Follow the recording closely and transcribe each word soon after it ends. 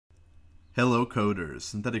Hello coders,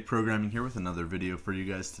 Synthetic Programming here with another video for you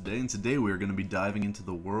guys today, and today we are going to be diving into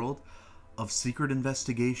the world of secret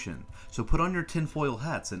investigation. So put on your tinfoil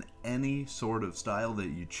hats in any sort of style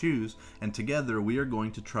that you choose, and together we are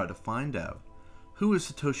going to try to find out who is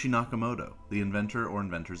Satoshi Nakamoto, the inventor or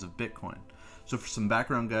inventors of Bitcoin. So for some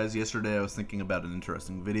background guys, yesterday I was thinking about an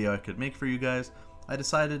interesting video I could make for you guys. I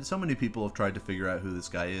decided so many people have tried to figure out who this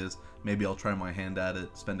guy is. Maybe I'll try my hand at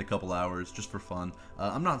it, spend a couple hours just for fun.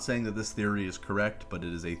 I'm not saying that this theory is correct, but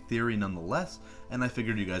it is a theory nonetheless, and I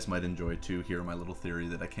figured you guys might enjoy to hear my little theory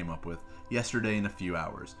that I came up with yesterday in a few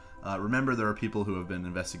hours. Remember, there are people who have been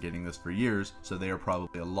investigating this for years, so they are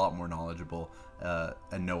probably a lot more knowledgeable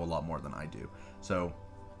and know a lot more than I do. So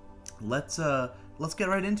let's get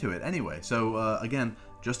right into it. Anyway, so again,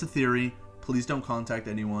 just a theory. Please don't contact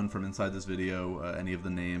anyone from inside this video, any of the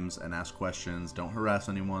names, and ask questions. Don't harass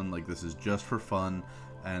anyone. Like, this is just for fun,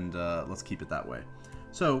 and let's keep it that way.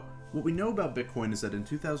 So, what we know about Bitcoin is that in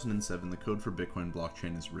 2007, the code for Bitcoin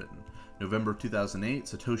blockchain is written. November 2008,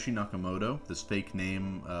 Satoshi Nakamoto, this fake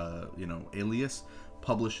name, alias,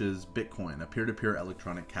 publishes Bitcoin, a peer-to-peer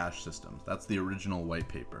electronic cash system. That's the original white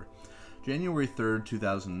paper. January 3rd,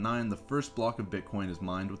 2009, the first block of Bitcoin is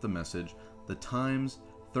mined with the message, "The Times,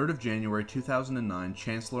 3rd of January 2009,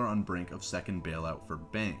 Chancellor on brink of second bailout for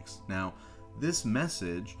banks." Now, this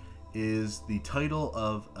message is the title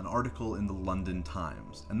of an article in the London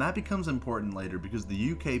Times, and that becomes important later because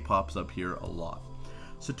the UK pops up here a lot.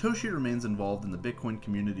 Satoshi remains involved in the Bitcoin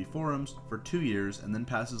community forums for 2 years and then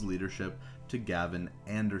passes leadership to Gavin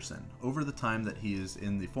Anderson. Over the time that he is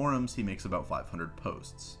in the forums, he makes about 500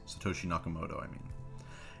 posts. Satoshi Nakamoto, I mean.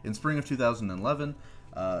 In spring of 2011,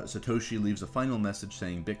 Satoshi leaves a final message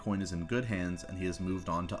saying Bitcoin is in good hands and he has moved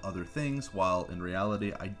on to other things, while in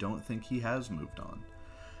reality, I don't think he has moved on.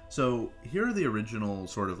 So here are the original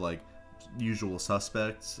sort of like usual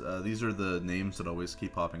suspects. These are the names that always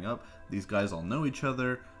keep popping up. These guys all know each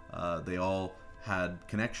other. They all had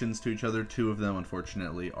connections to each other. Two of them,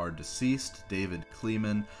 unfortunately, are deceased, David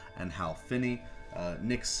Kleeman and Hal Finney.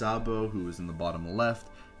 Nick Szabo, who is in the bottom left,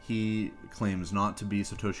 he claims not to be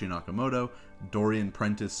Satoshi Nakamoto. Dorian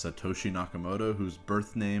Prentice Satoshi Nakamoto, whose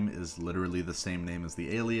birth name is literally the same name as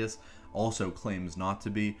the alias, also claims not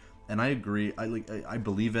to be. And I agree. I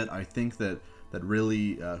believe it. I think that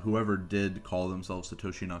really whoever did call themselves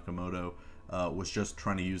Satoshi Nakamoto was just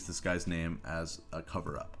trying to use this guy's name as a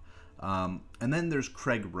cover-up. And then there's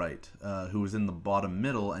Craig Wright, who is in the bottom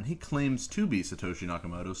middle, and he claims to be Satoshi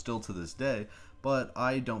Nakamoto still to this day, but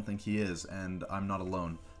I don't think he is, and I'm not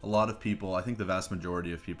alone. A lot of people, I think the vast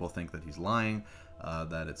majority of people, think that he's lying,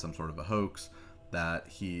 that it's some sort of a hoax, that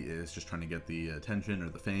he is just trying to get the attention or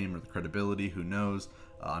the fame or the credibility, who knows.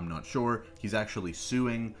 I'm not sure. He's actually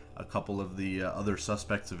suing a couple of the other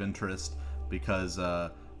suspects of interest because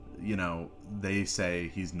they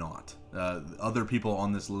say he's not. Other people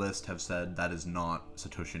on this list have said that is not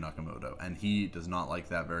Satoshi Nakamoto, and he does not like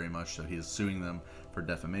that very much, so he is suing them for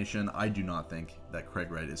defamation. I do not think that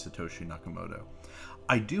Craig Wright is Satoshi Nakamoto.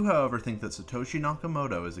 I do, however, think that Satoshi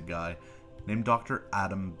Nakamoto is a guy named Dr.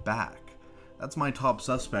 Adam Back. That's my top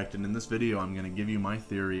suspect, and in this video I'm going to give you my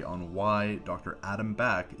theory on why Dr. Adam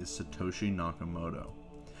Back is Satoshi Nakamoto.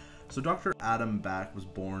 So Dr. Adam Back was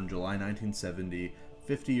born July 1970,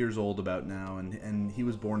 50 years old about now, and he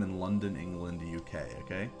was born in London, England, UK,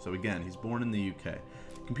 okay? So again, he's born in the UK.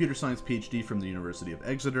 Computer science PhD from the University of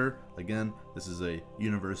Exeter. Again, this is a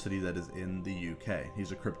university that is in the UK.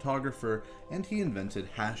 He's a cryptographer, and he invented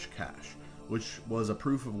Hashcash, which was a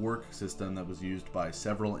proof of work system that was used by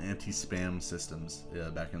several anti-spam systems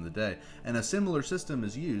back in the day. And a similar system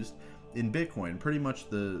is used in Bitcoin. Pretty much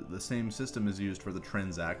the same system is used for the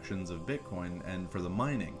transactions of Bitcoin and for the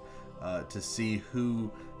mining. To see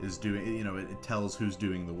who is doing, it tells who's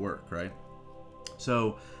doing the work, right?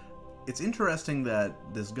 So it's interesting that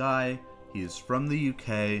this guy, he's from the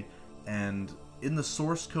UK, and in the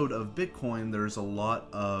source code of Bitcoin, there's a lot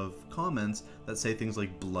of comments that say things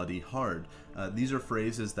like bloody hard. These are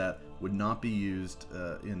phrases that would not be used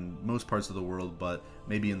in most parts of the world, but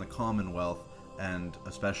maybe in the Commonwealth and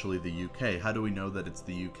especially the UK. How do we know that it's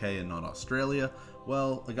the UK and not Australia?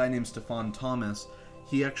 Well, a guy named Stefan Thomas,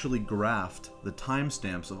 he actually graphed the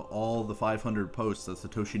timestamps of all the 500 posts that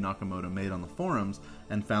Satoshi Nakamoto made on the forums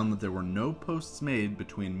and found that there were no posts made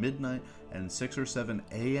between midnight and 6 or 7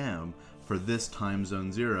 a.m. for this time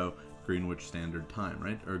zone 0, Greenwich Standard Time,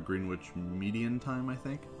 right? Or Greenwich Median Time, I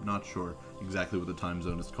think? Not sure exactly what the time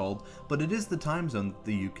zone is called, but it is the time zone that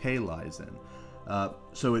the UK lies in.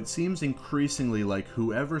 So it seems increasingly like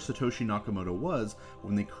whoever Satoshi Nakamoto was,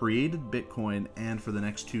 when they created Bitcoin and for the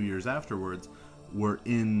next 2 years afterwards, were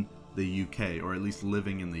in the UK, or at least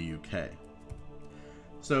living in the UK.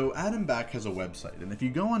 So Adam Back has a website, and if you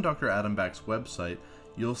go on Dr. Adam Back's website,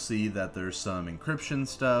 you'll see that there's some encryption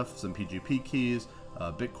stuff, some PGP keys,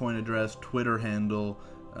 Bitcoin address, Twitter handle,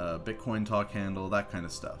 bitcointalk handle, that kind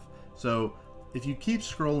of stuff. So if you keep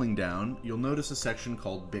scrolling down, you'll notice a section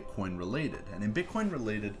called Bitcoin Related. And in Bitcoin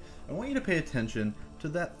Related, I want you to pay attention to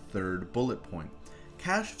that third bullet point.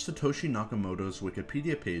 Cache of Satoshi Nakamoto's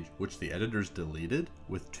Wikipedia page, which the editors deleted,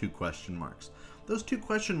 with 2 question marks. Those 2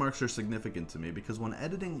 question marks are significant to me because when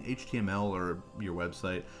editing HTML or your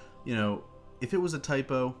website, you know, if it was a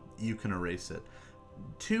typo, you can erase it.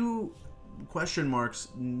 2 question marks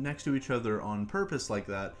next to each other on purpose like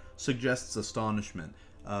that suggests astonishment.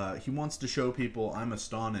 He wants to show people, I'm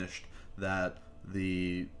astonished that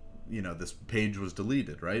this page was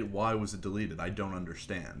deleted, right? Why was it deleted? I don't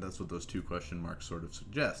understand. That's what those 2 question marks sort of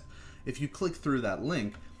suggest. If you click through that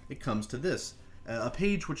link, it comes to this. A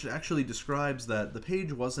page which actually describes that the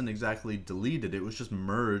page wasn't exactly deleted, it was just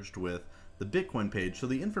merged with the Bitcoin page, so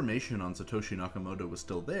the information on Satoshi Nakamoto was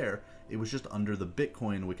still there, it was just under the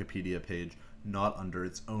Bitcoin Wikipedia page, not under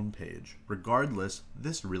its own page. Regardless,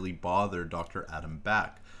 this really bothered Dr. Adam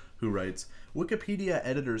Back, who writes, Wikipedia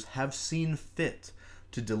editors have seen fit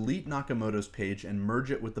to delete Nakamoto's page and merge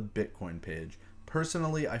it with the Bitcoin page.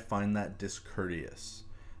 Personally, I find that discourteous.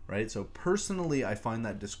 Right? So personally, I find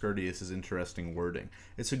that discourteous is interesting wording.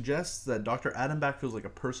 It suggests that Dr. Adam Back feels like a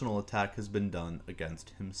personal attack has been done against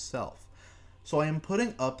himself. So I am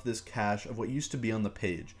putting up this cache of what used to be on the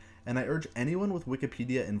page, and I urge anyone with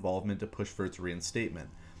Wikipedia involvement to push for its reinstatement.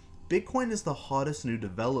 Bitcoin is the hottest new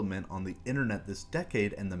development on the internet this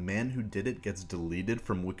decade, and the man who did it gets deleted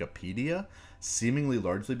from Wikipedia, seemingly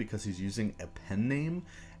largely because he's using a pen name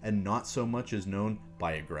and not so much is known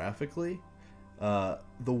biographically.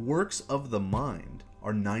 The works of the mind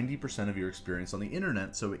are 90% of your experience on the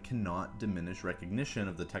internet, so it cannot diminish recognition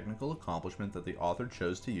of the technical accomplishment that the author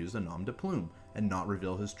chose to use a nom de plume and not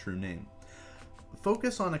reveal his true name.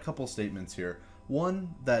 Focus on a couple statements here.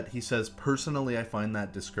 One, that he says, personally I find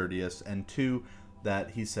that discourteous, and 2, that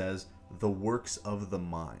he says, the works of the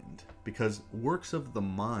mind. Because works of the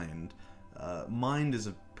mind, mind is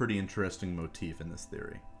a pretty interesting motif in this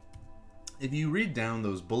theory. If you read down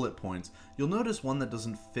those bullet points, you'll notice one that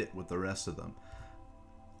doesn't fit with the rest of them.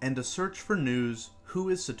 And a search for news, who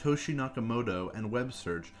is Satoshi Nakamoto, and web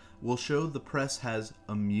search will show the press has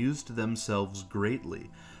amused themselves greatly,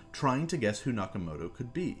 trying to guess who Nakamoto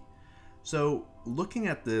could be. So, looking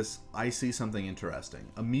at this, I see something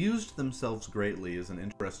interesting. Amused themselves greatly is an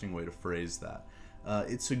interesting way to phrase that.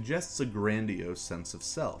 It suggests a grandiose sense of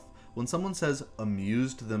self. When someone says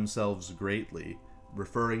amused themselves greatly,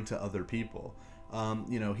 referring to other people,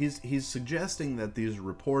 he's suggesting that these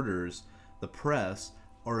reporters, the press,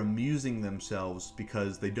 are amusing themselves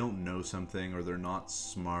because they don't know something or they're not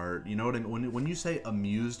smart. You know what I mean? When you say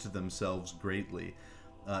amused themselves greatly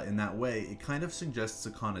in that way, it kind of suggests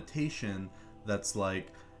a connotation that's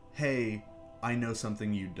like, hey, I know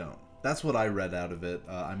something you don't. That's what I read out of it.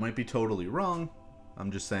 I might be totally wrong.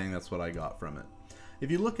 I'm just saying that's what I got from it. If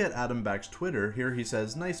you look at Adam Back's Twitter, here he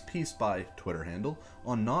says, nice piece by Twitter handle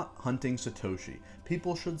on not hunting Satoshi.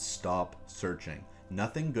 People should stop searching.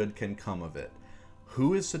 Nothing good can come of it.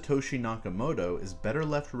 Who is Satoshi Nakamoto is better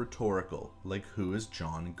left rhetorical, like who is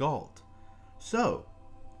John Galt? So,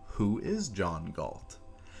 who is John Galt?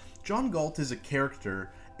 John Galt is a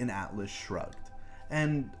character in Atlas Shrugged,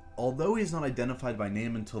 and although he's not identified by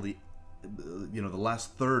name until the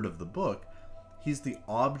last third of the book, he's the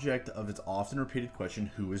object of its often repeated question,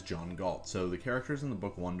 who is John Galt? So the characters in the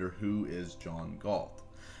book wonder, who is John Galt?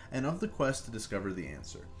 And of the quest to discover the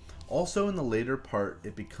answer. Also in the later part,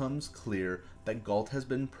 it becomes clear that Galt has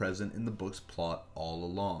been present in the book's plot all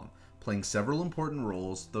along, playing several important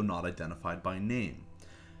roles, though not identified by name.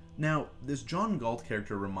 Now, this John Galt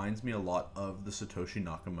character reminds me a lot of the Satoshi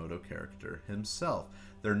Nakamoto character himself.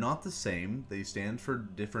 They're not the same, they stand for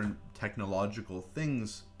different technological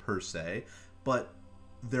things per se, but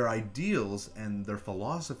their ideals and their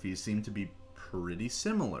philosophies seem to be pretty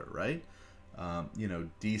similar, right?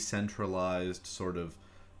 Decentralized sort of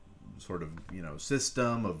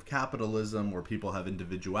system of capitalism where people have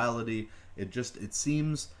individuality. It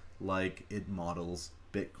seems like it models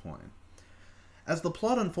Bitcoin. As the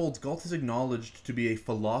plot unfolds, Galt is acknowledged to be a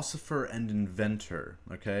philosopher and inventor,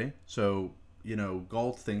 okay? So,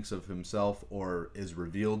 Galt thinks of himself, or is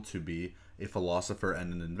revealed to be, a philosopher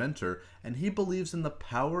and an inventor, and he believes in the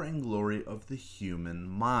power and glory of the human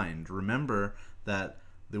mind. Remember that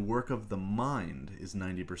the work of the mind is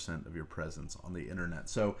 90% of your presence on the internet.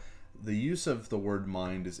 So the use of the word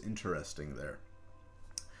mind is interesting there.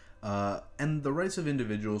 and the rights of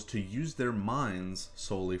individuals to use their minds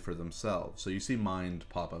solely for themselves. So you see mind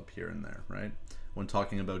pop up here and there, right? When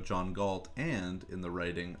talking about John Galt and in the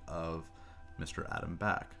writing of Mr. Adam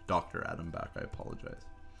Back, Dr. Adam Back, I apologize.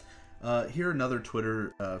 Here another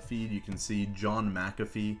Twitter feed, you can see John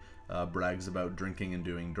McAfee brags about drinking and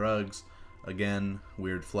doing drugs. Again,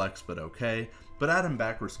 weird flex, but okay. But Adam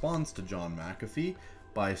Back responds to John McAfee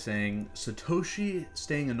by saying, Satoshi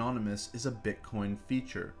staying anonymous is a Bitcoin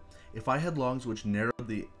feature. If I had logs which narrowed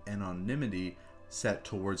the anonymity set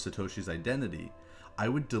towards Satoshi's identity, I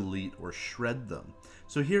would delete or shred them.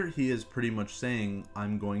 So here he is pretty much saying,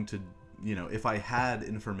 I'm going to, you know, if I had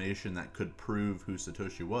information that could prove who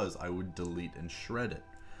Satoshi was, I would delete and shred it.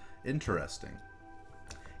 Interesting.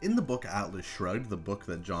 In the book Atlas Shrugged, the book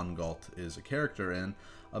that John Galt is a character in,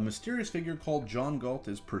 a mysterious figure called John Galt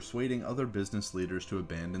is persuading other business leaders to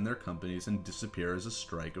abandon their companies and disappear as a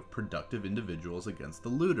strike of productive individuals against the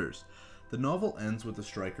looters. The novel ends with the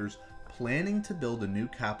strikers planning to build a new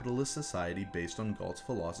capitalist society based on Galt's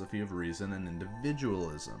philosophy of reason and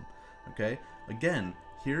individualism. Okay? Again,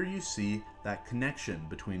 here you see that connection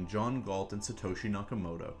between John Galt and Satoshi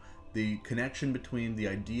Nakamoto. The connection between the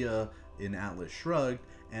idea in Atlas Shrugged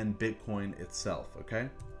and Bitcoin itself, okay?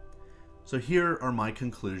 So here are my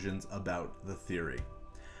conclusions about the theory.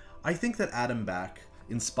 I think that Adam Back,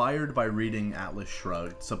 inspired by reading Atlas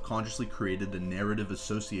Shrugged, subconsciously created a narrative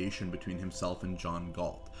association between himself and John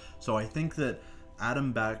Galt. So I think that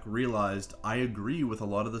Adam Back realized, I agree with a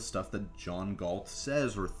lot of the stuff that John Galt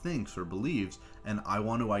says or thinks or believes, and I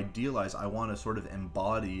want to idealize, I want to sort of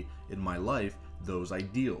embody in my life those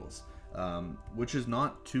ideals, which is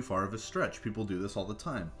not too far of a stretch. People do this all the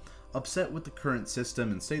time. Upset with the current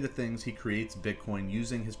system and say the things, he creates Bitcoin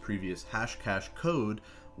using his previous Hashcash code,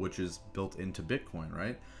 which is built into Bitcoin,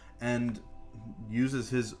 right? And uses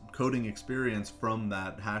his coding experience from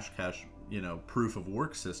that Hashcash, you know, proof of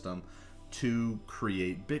work system to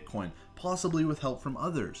create Bitcoin, possibly with help from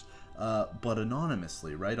others, but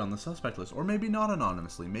anonymously, right, on the suspect list, or maybe not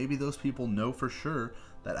anonymously. Maybe those people know for sure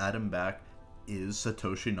that Adam Back is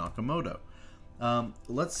Satoshi Nakamoto.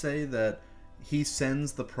 Let's say that he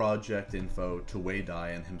sends the project info to Wei Dai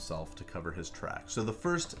and himself to cover his tracks. So the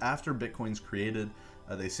first, after Bitcoin's created,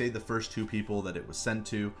 they say the first two people that it was sent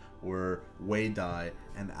to were Wei Dai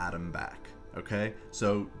and Adam Back. Okay,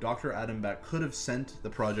 so Dr. Adam Back could have sent the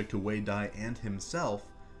project to Wei Dai and himself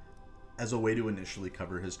as a way to initially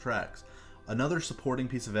cover his tracks. Another supporting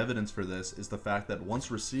piece of evidence for this is the fact that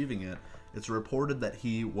once receiving it, it's reported that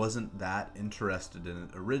he wasn't that interested in it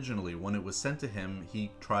originally. When it was sent to him,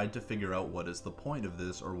 he tried to figure out what is the point of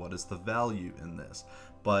this or what is the value in this.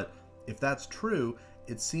 But if that's true,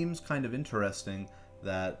 it seems kind of interesting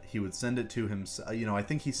that he would send it to himself. You know, I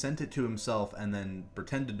think he sent it to himself and then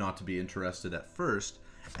pretended not to be interested at first,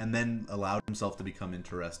 and then allowed himself to become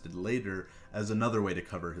interested later as another way to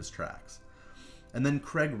cover his tracks. And then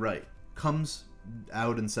Craig Wright comes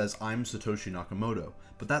out and says, I'm Satoshi Nakamoto,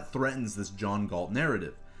 but that threatens this John Galt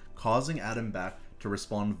narrative, causing Adam Back to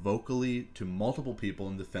respond vocally to multiple people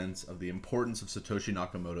in defense of the importance of Satoshi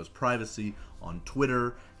Nakamoto's privacy. On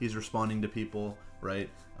Twitter, he's responding to people, right?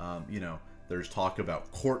 You know, there's talk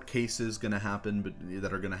about court cases going to happen, but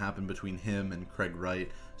that are going to happen between him and Craig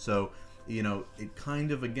Wright. So, you know, it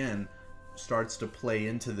kind of, again, starts to play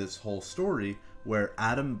into this whole story where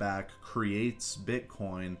Adam Back creates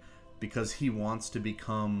Bitcoin because he wants to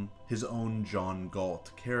become his own John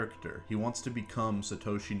Galt character. He wants to become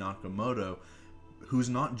Satoshi Nakamoto, who's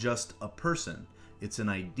not just a person. It's an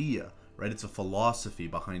idea, right? It's a philosophy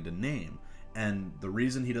behind a name. And the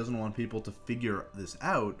reason he doesn't want people to figure this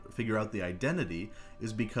out, figure out the identity,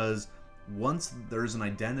 is because once there's an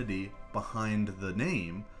identity behind the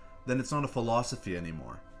name, then it's not a philosophy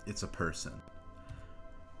anymore. It's a person.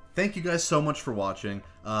 Thank you guys so much for watching.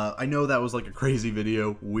 I know that was like a crazy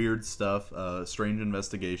video, weird stuff, strange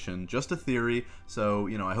investigation, just a theory. So,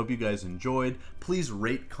 you know, I hope you guys enjoyed. Please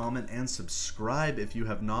rate, comment, and subscribe if you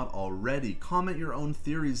have not already. Comment your own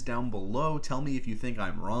theories down below. Tell me if you think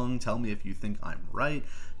I'm wrong. Tell me if you think I'm right.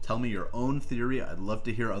 Tell me your own theory. I'd love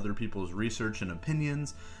to hear other people's research and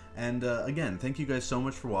opinions. And again, thank you guys so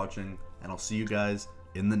much for watching, and I'll see you guys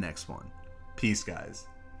in the next one. Peace, guys.